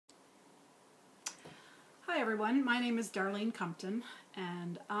Hi everyone, my name is Darlene Compton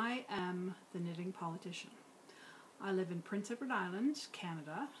and I am the knitting politician. I live in Prince Edward Island,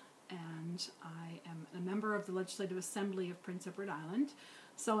 Canada, and I am a member of the Legislative Assembly of Prince Edward Island,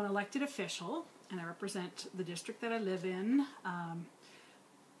 so an elected official, and I represent the district that I live in,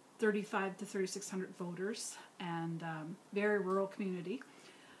 35 to 3,600 voters, and very rural community,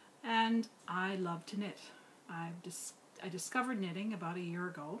 and I love to knit. I discovered knitting about a year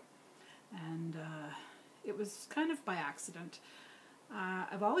ago, and it was kind of by accident.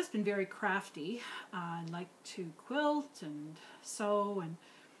 I've always been very crafty. I like to quilt and sew and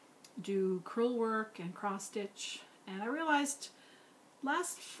do crewel work and cross stitch, and I realized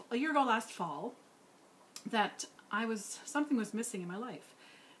a year ago last fall that something was missing in my life.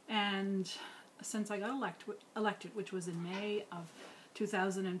 And since I got elected, which was in May of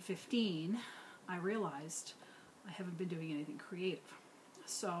 2015, I realized I haven't been doing anything creative.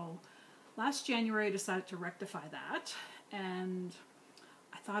 So last January I decided to rectify that, and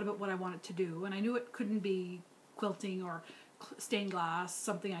I thought about what I wanted to do, and I knew it couldn't be quilting or stained glass,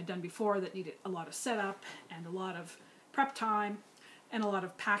 something I'd done before that needed a lot of setup and a lot of prep time and a lot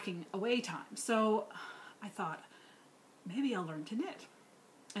of packing away time. So I thought, maybe I'll learn to knit.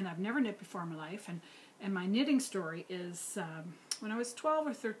 And I've never knit before in my life, and my knitting story is when I was 12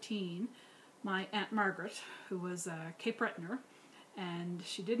 or 13, my Aunt Margaret, who was a Cape Bretoner, and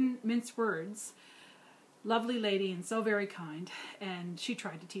she didn't mince words, lovely lady and so very kind, and she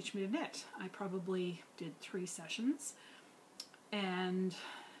tried to teach me to knit. I probably did 3 sessions, and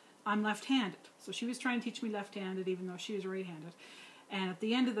I'm left-handed, so she was trying to teach me left-handed even though she was right-handed. And at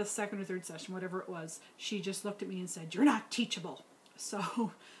the end of the 2nd or 3rd session, whatever it was, she just looked at me and said, "You're not teachable."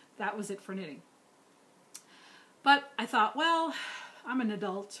 So that was it for knitting. But I thought, well, I'm an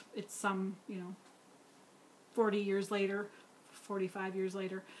adult. It's 40 years later, 45 years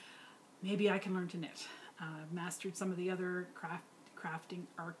later, maybe I can learn to knit. I've mastered some of the other crafting,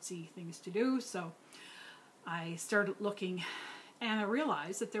 artsy things to do, so I started looking, and I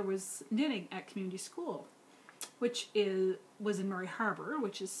realized that there was knitting at community school, which was in Murray Harbour,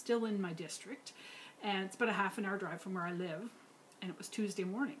 which is still in my district, and it's about a half an hour drive from where I live, and it was Tuesday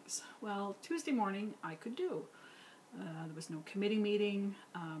mornings. Well, Tuesday morning I could do. There was no committee meeting.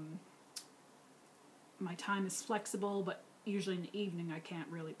 My time is flexible, but usually in the evening I can't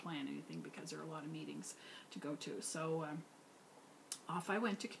really plan anything because there are a lot of meetings to go to. So off I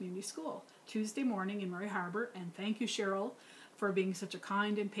went to community school Tuesday morning in Murray Harbour, and thank you, Cheryl, for being such a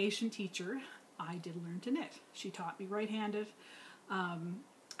kind and patient teacher. I did learn to knit. She taught me right-handed.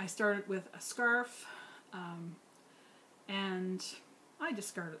 I started with a scarf, and I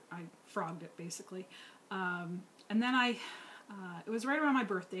frogged it basically. And then it was right around my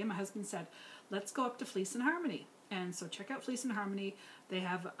birthday, and my husband said, "Let's go up to Fleece and Harmony." And so check out Fleece and Harmony. They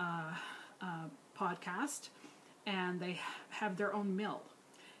have a podcast, and they have their own mill.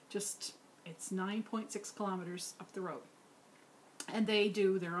 It's 9.6 kilometers up the road. And they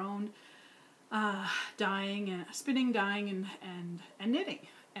do their own dyeing, and spinning, dyeing, and knitting.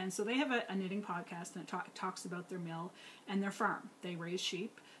 And so they have a knitting podcast, and it talks about their mill and their farm. They raise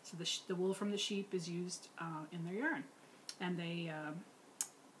sheep, so the wool from the sheep is used in their yarn. And they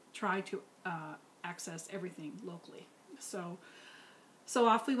try to access everything locally. So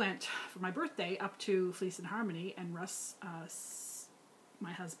off we went for my birthday up to Fleece and Harmony, and Russ,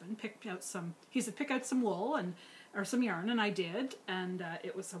 my husband, picked out some wool or some yarn, and I did, and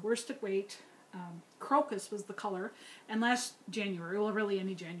it was a worsted weight. Crocus was the color, and last January, well really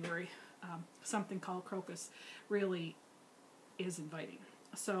any January, something called crocus really is inviting.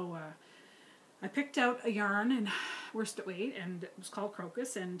 So I picked out a yarn and worsted weight, and it was called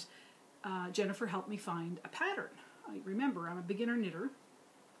crocus, and Jennifer helped me find a pattern. I remember I'm a beginner knitter,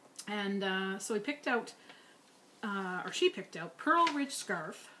 and so she picked out Pearl Ridge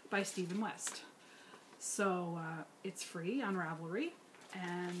Scarf by Stephen West. So it's free on Ravelry,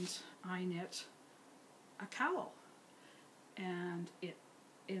 and I knit a cowl, and it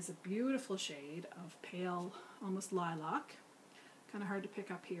is a beautiful shade of pale, almost lilac, kind of hard to pick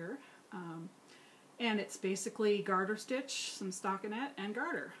up here, and it's basically garter stitch, some stockinette, and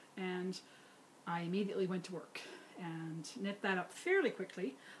garter, and I immediately went to work and knit that up fairly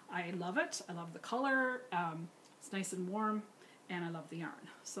quickly. I love it. I love the color. It's nice and warm, and I love the yarn.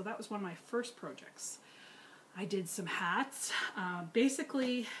 So that was one of my first projects. I did some hats,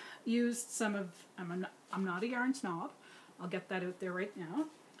 basically used some of, I'm not a yarn snob, I'll get that out there right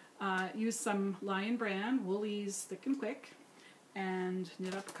now. Used some Lion brand, Woolies Thick and Quick, and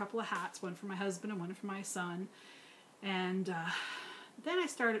knit up a couple of hats, one for my husband and one for my son. And then I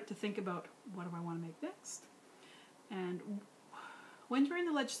started to think about, what do I want to make next? And when you're in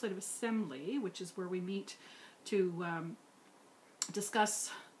the Legislative Assembly, which is where we meet to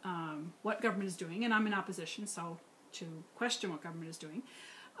discuss what government is doing, and I'm in opposition, so to question what government is doing,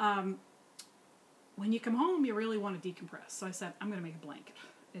 when you come home, you really want to decompress. So I said, I'm going to make a blanket.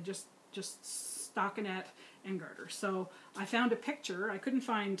 And just stockinette and garter. So I found a picture. I couldn't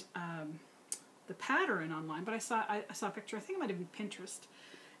find the pattern online, but I saw a picture. I think it might have been Pinterest.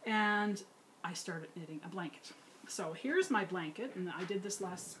 And I started knitting a blanket. So here's my blanket, and I did this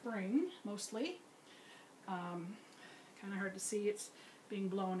last spring, mostly. Kind of hard to see, it's being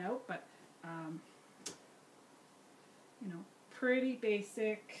blown out, but, you know, pretty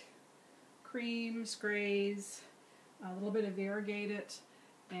basic creams, grays, a little bit of variegated,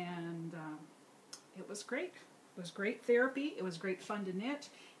 and it was great. It was great therapy. It was great fun to knit.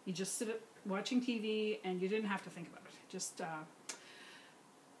 You just sit watching TV, and you didn't have to think about it. Just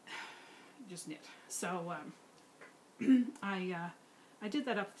knit. So I did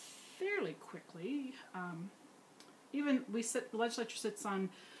that up fairly quickly. The legislature sits on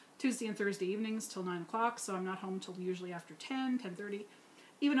Tuesday and Thursday evenings till 9 o'clock, so I'm not home till usually after 10:30.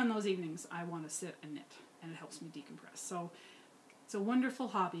 Even on those evenings, I want to sit and knit, and it helps me decompress. So it's a wonderful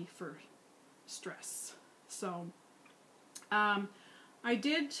hobby for stress. So I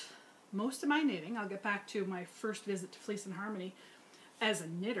did most of my knitting. I'll get back to my first visit to Fleece and Harmony as a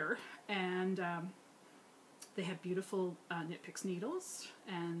knitter, and they have beautiful Knit Picks needles,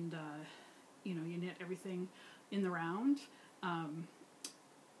 and you know, you knit everything in the round,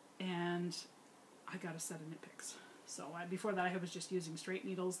 and I got a set of Knit Picks. So before that, I was just using straight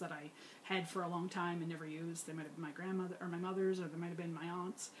needles that I had for a long time and never used. They might have been my grandmother or my mother's, or they might have been my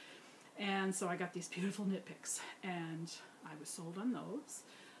aunt's. And so I got these beautiful Knit Picks, and I was sold on those.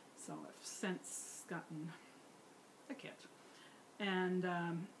 So I've since gotten a kit. And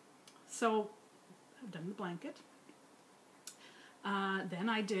so I've done the blanket. Then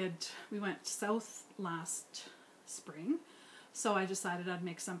we went south last spring, so I decided I'd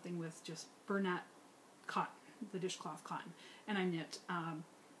make something with just Bernat cotton, the dishcloth cotton, and I knit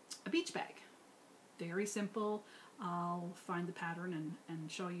a beach bag. Very simple. I'll find the pattern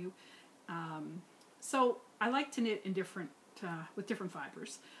and show you. So I like to knit in with different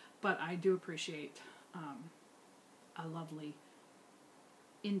fibers, but I do appreciate a lovely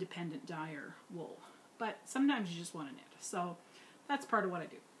independent dyer wool. But sometimes you just want to knit, so that's part of what I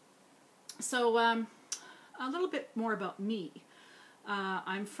do. So a little bit more about me.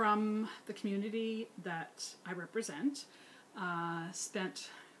 I'm from the community that I represent. Spent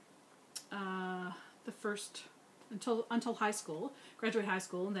the first until high school, graduated high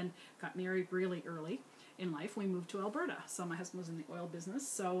school, and then got married really early in life. We moved to Alberta. So my husband was in the oil business.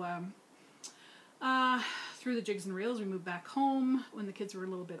 So through the jigs and reels, we moved back home when the kids were a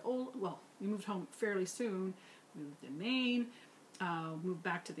little bit old. Well, we moved home fairly soon. We lived in Maine. Moved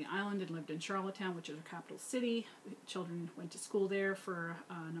back to the island and lived in Charlottetown, which is our capital city. The children went to school there for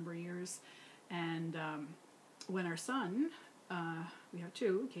a number of years. And when our son, we have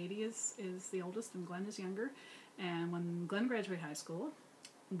two, Katie is the oldest and Glenn is younger. And when Glenn graduated high school,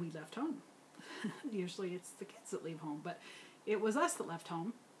 we left home. Usually it's the kids that leave home, but it was us that left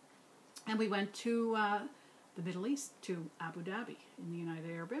home. And we went to the Middle East, to Abu Dhabi in the United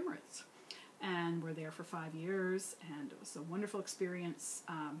Arab Emirates. And we're there for 5 years, and it was a wonderful experience.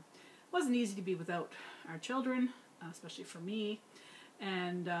 It wasn't easy to be without our children, especially for me.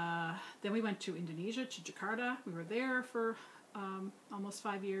 And then we went to Indonesia, to Jakarta. We were there for almost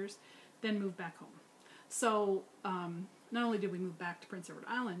 5 years, then moved back home. So not only did we move back to Prince Edward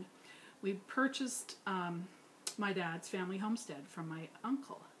Island, we purchased my dad's family homestead from my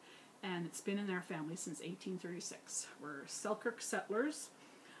uncle. And it's been in our family since 1836. We're Selkirk settlers.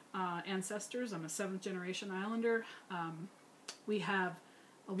 Ancestors. I'm a 7th generation Islander. We have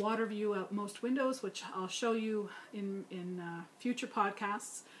a water view out most windows, which I'll show you in future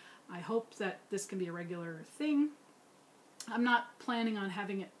podcasts. I hope that this can be a regular thing. I'm not planning on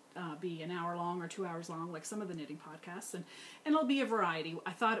having it be an hour long or 2 hours long like some of the knitting podcasts, and it'll be a variety.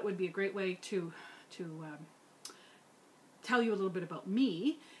 I thought it would be a great way to tell you a little bit about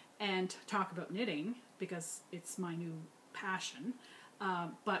me and talk about knitting, because it's my new passion.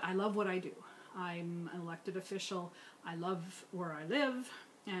 But I love what I do. I'm an elected official. I love where I live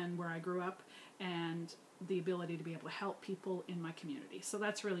and where I grew up, and the ability to be able to help people in my community. So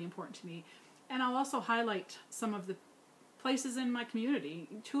that's really important to me. And I'll also highlight some of the places in my community,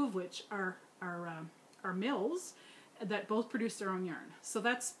 two of which are mills that both produce their own yarn. So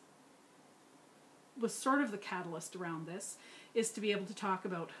that's was sort of the catalyst around this, is to be able to talk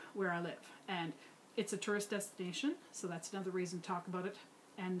about where I live. And it's a tourist destination, so that's another reason to talk about it.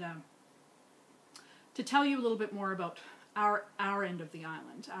 And to tell you a little bit more about our end of the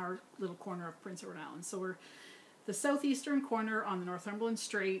island, our little corner of Prince Edward Island. So we're the southeastern corner on the Northumberland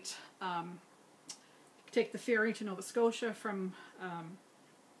Strait. Take the ferry to Nova Scotia from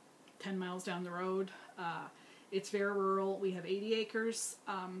 10 miles down the road. It's very rural. We have 80 acres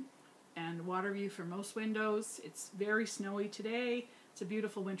and water view from most windows. It's very snowy today. It's a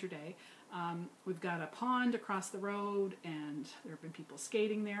beautiful winter day. We've got a pond across the road, and there have been people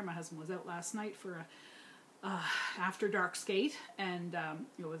skating there. My husband was out last night for a after dark skate, and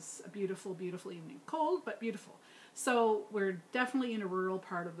it was a beautiful, beautiful evening. Cold, but beautiful. So we're definitely in a rural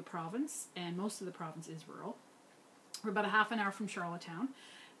part of the province, and most of the province is rural. We're about a half an hour from Charlottetown,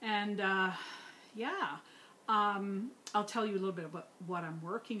 and I'll tell you a little bit about what I'm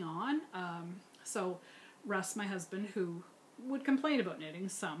working on. So Russ, my husband, who would complain about knitting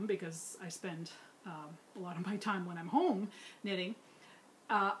some because I spend a lot of my time when I'm home knitting,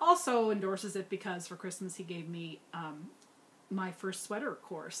 also endorses it because for Christmas he gave me my first sweater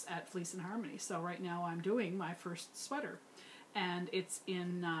course at Fleece and Harmony. So right now I'm doing my first sweater, and it's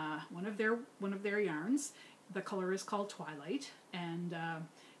in one of their yarns. The color is called Twilight, and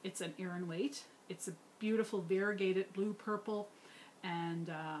it's an Aran weight. It's a beautiful variegated blue purple,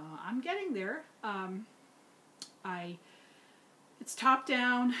 and I'm getting there. It's top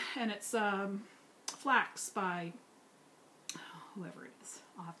down, and it's flax by whoever it is.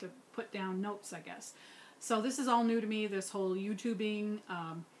 I'll have to put down notes, I guess. So this is all new to me, this whole YouTubing.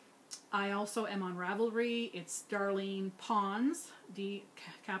 I also am on Ravelry. It's Darlene Pons,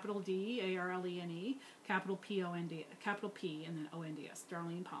 capital D, A-R-L-E-N-E, capital P-O-N-D, capital P, and then O-N-D-S,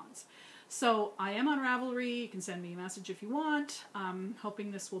 Darlene Pons. So I am on Ravelry. You can send me a message if you want. I'm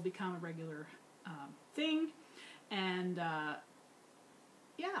hoping this will become a regular thing. And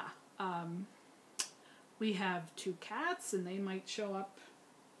we have 2 cats, and they might show up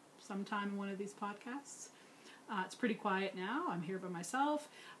sometime in one of these podcasts. It's pretty quiet now. I'm here by myself.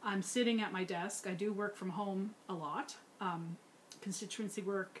 I'm sitting at my desk. I do work from home a lot. Constituency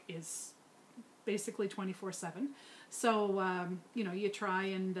work is basically 24/7. So, you try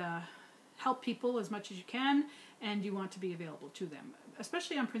and help people as much as you can, and you want to be available to them.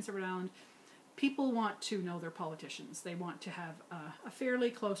 Especially on Prince Edward Island, people want to know their politicians. They want to have a fairly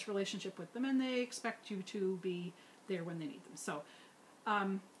close relationship with them, and they expect you to be there when they need them. So,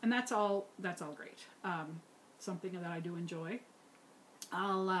 and that's all great. Something that I do enjoy.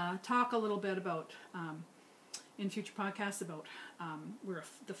 I'll talk a little bit about, in future podcasts, about we're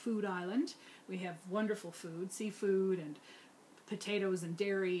the food island. We have wonderful food, seafood and potatoes and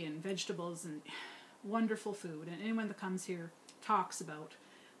dairy and vegetables and wonderful food. And anyone that comes here talks about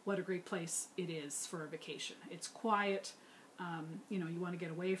what a great place it is for a vacation. It's quiet. You want to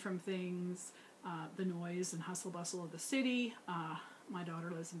get away from things, the noise and hustle bustle of the city. My daughter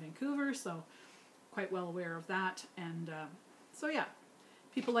lives in Vancouver, so quite well aware of that. And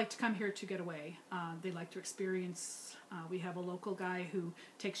people like to come here to get away. They like to experience. We have a local guy who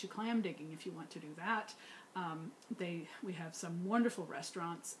takes you clam digging if you want to do that. We have some wonderful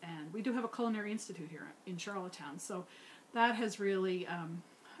restaurants, and we do have a culinary institute here in Charlottetown. So that has really,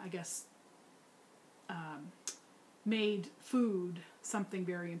 made food something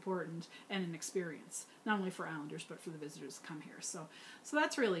very important and an experience, not only for Islanders but for the visitors who come here. So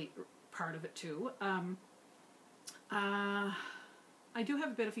that's really part of it too. I do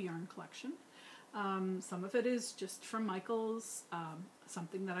have a bit of a yarn collection. Some of it is just from Michael's,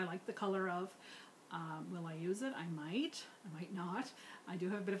 something that I like the color of. Will I use it? I might not. I do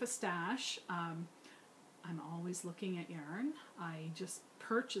have a bit of a stash. I'm always looking at yarn. I just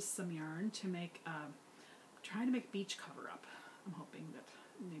purchased some yarn to make, trying to make beach cover up. I'm hoping that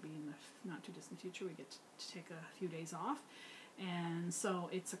maybe in the not too distant future we get to take a few days off. And so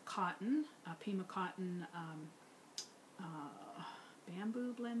it's a Pima cotton,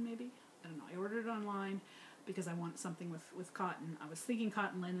 bamboo blend maybe? I don't know. I ordered it online because I want something with cotton. I was thinking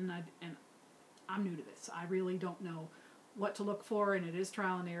cotton linen, and I'm new to this. I really don't know what to look for, and it is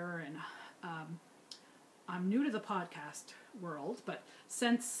trial and error, and I'm new to the podcast world, but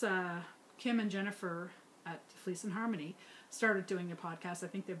since Kim and Jennifer at Fleece and Harmony started doing their podcast, I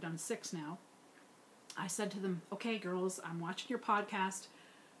think they've done 6 now, I said to them, okay, girls, I'm watching your podcast.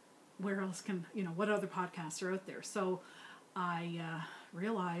 Where else what other podcasts are out there? So I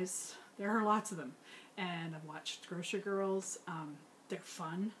realized there are lots of them. And I've watched Grocery Girls. They're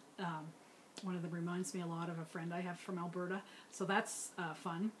fun. One of them reminds me a lot of a friend I have from Alberta. So that's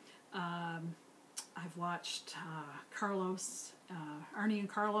fun. I've watched Carlos, Arnie and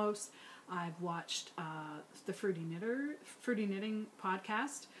Carlos. I've watched the Fruity Knitting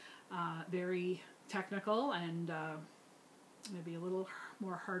podcast. Very technical and maybe a little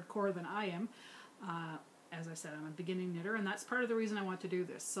more hardcore than I am. as I said, I'm a beginning knitter, and that's part of the reason I want to do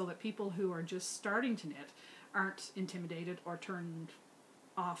this, so that people who are just starting to knit aren't intimidated or turned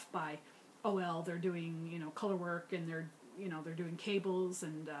off by, oh well, they're doing, you know, color work, and they're, you know, they're doing cables,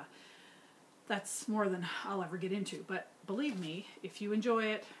 and that's more than I'll ever get into. But believe me, if you enjoy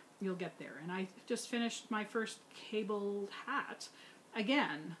it, you'll get there. And I just finished my first cabled hat,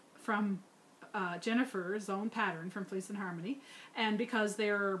 again, from Jennifer's own pattern from Fleece and Harmony. And because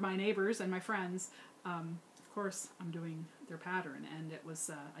they're my neighbors and my friends, of course I'm doing their pattern. And it was,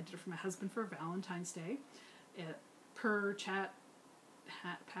 I did it for my husband for Valentine's Day. Per chat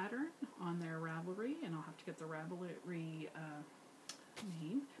hat pattern on their Ravelry, and I'll have to get the Ravelry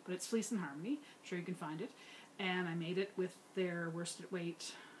name, but it's Fleece and Harmony. I'm sure you can find it. And I made it with their worsted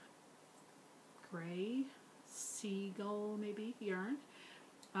weight gray seagull maybe yarn.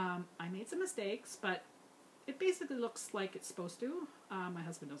 I made some mistakes, but it basically looks like it's supposed to. My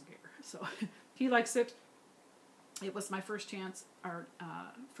husband doesn't care, so he likes it. It was my first chance, or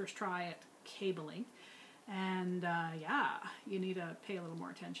first try at cabling, and yeah, you need to pay a little more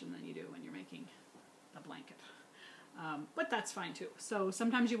attention than you do when you're making a blanket. But that's fine too. So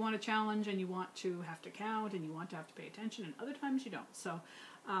sometimes you want a challenge and you want to have to count and you want to have to pay attention, and other times you don't. So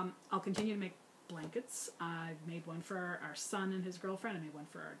I'll continue to make blankets. I've made one for our son and his girlfriend. I made one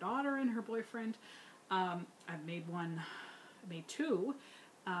for our daughter and her boyfriend. I've made two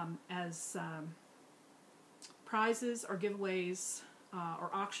as prizes or giveaways or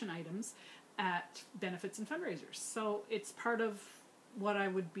auction items at benefits and fundraisers. So it's part of what I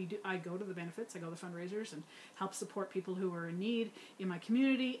would be I go to the benefits, I go to the fundraisers and help support people who are in need in my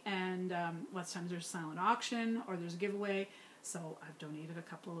community, and lots of times there's a silent auction or there's a giveaway, so I've donated a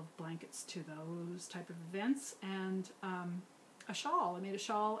couple of blankets to those type of events, and a shawl. I made a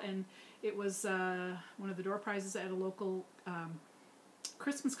shawl, and it was one of the door prizes at a local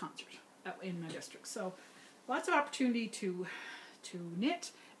Christmas concert in my district. So lots of opportunity to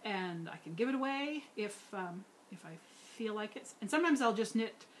knit, and I can give it away if I feel like it. And sometimes I'll just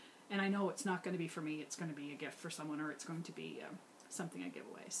knit and I know it's not going to be for me, it's going to be a gift for someone, or it's going to be something I give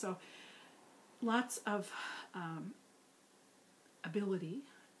away. So lots of ability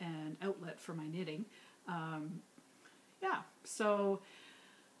and outlet for my knitting. Yeah, so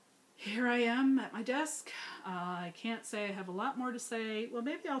here I am at my desk. I can't say I have a lot more to say. Well,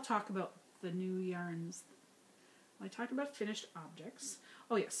 maybe I'll talk about the new yarns. I talked about finished objects.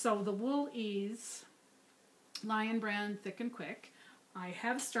 Oh yeah, so the Wool Ease Lion Brand Thick and Quick. I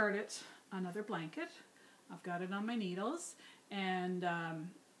have started another blanket. I've got it on my needles, and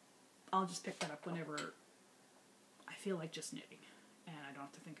I'll just pick that up whenever I feel like just knitting, and I don't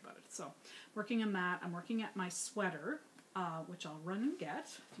have to think about it. So working on that. I'm working at my sweater, which I'll run and get.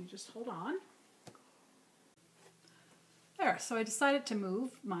 If you just hold on. There, so I decided to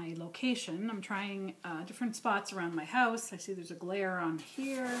move my location. I'm trying different spots around my house. I see there's a glare on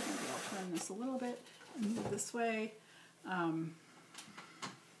here. Maybe I'll turn this a little bit and move this way.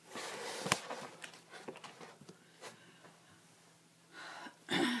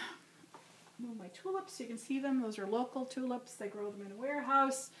 Move my tulips so you can see them. Those are local tulips. They grow them in a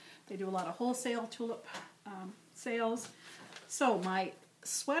warehouse. They do a lot of wholesale tulip sales. So my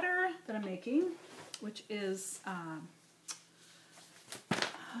sweater that I'm making, which is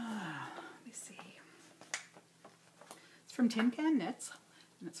let me see. It's from Tin Can Knits,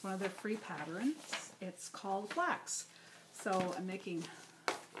 and it's one of their free patterns. It's called Flax. So I'm making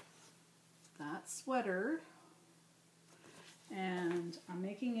that sweater, and I'm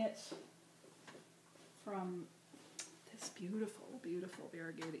making it from this beautiful, beautiful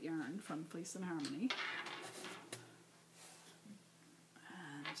variegated yarn from Fleece and Harmony.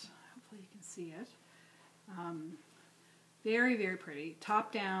 And hopefully you can see it. Very, very pretty.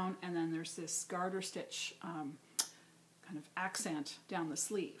 Top down, and then there's this garter stitch kind of accent down the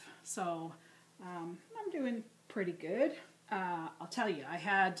sleeve. So I'm doing pretty good. I'll tell you, I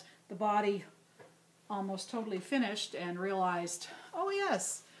had the body almost totally finished and realized, oh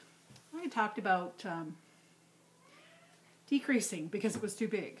yes, I talked about decreasing because it was too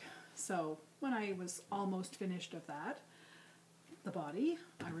big. So when I was almost finished of that, the body,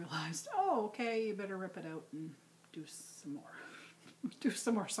 I realized, oh, okay, you better rip it out and do some more. Do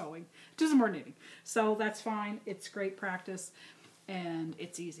some more sewing. Do some more knitting. So that's fine. It's great practice. And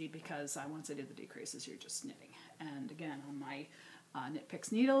it's easy because once I did the decreases, you're just knitting. And again, on my Knit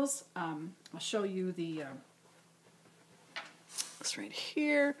Picks needles, I'll show you the, this right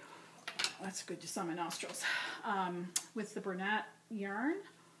here. Oh, that's good, just on my nostrils. With the Bernat yarn,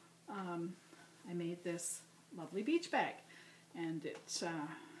 I made this lovely beach bag. And it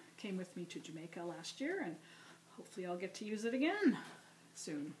came with me to Jamaica last year, and hopefully I'll get to use it again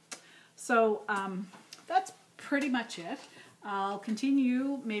soon. So that's pretty much it. I'll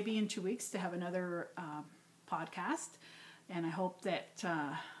continue maybe in 2 weeks to have another podcast, and I hope that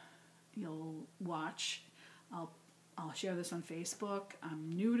you'll watch. I'll share this on Facebook. I'm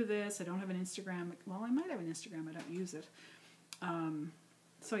new to this. I don't have an Instagram. Well, I might have an Instagram. I don't use it.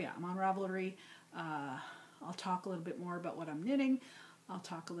 So yeah, I'm on Ravelry. I'll talk a little bit more about what I'm knitting. I'll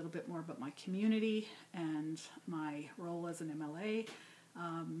talk a little bit more about my community and my role as an MLA.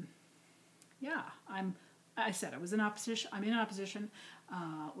 Yeah, I said I was in opposition. I'm in opposition.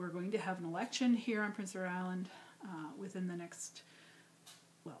 We're going to have an election here on Prince Edward Island within the next,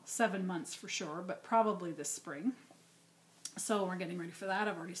 7 months for sure, but probably this spring. So we're getting ready for that.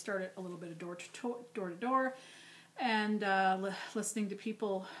 I've already started a little bit of door to door, and listening to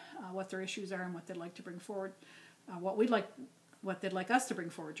people, what their issues are and what they'd like to bring forward, what they'd like us to bring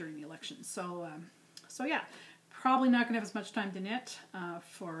forward during the election. So yeah, probably not going to have as much time to knit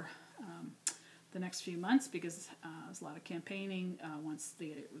for the next few months, because there's a lot of campaigning. Once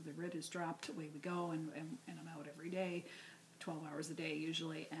the writ is dropped, away we go, and I'm out every day, 12 hours a day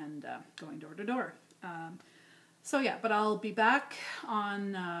usually, and going door to door. So yeah, but I'll be back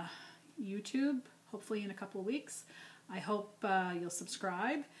on YouTube hopefully in a couple of weeks. I hope you'll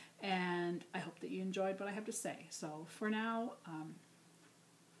subscribe, and I hope that you enjoyed what I have to say. So for now,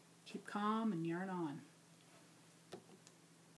 keep calm and yarn on.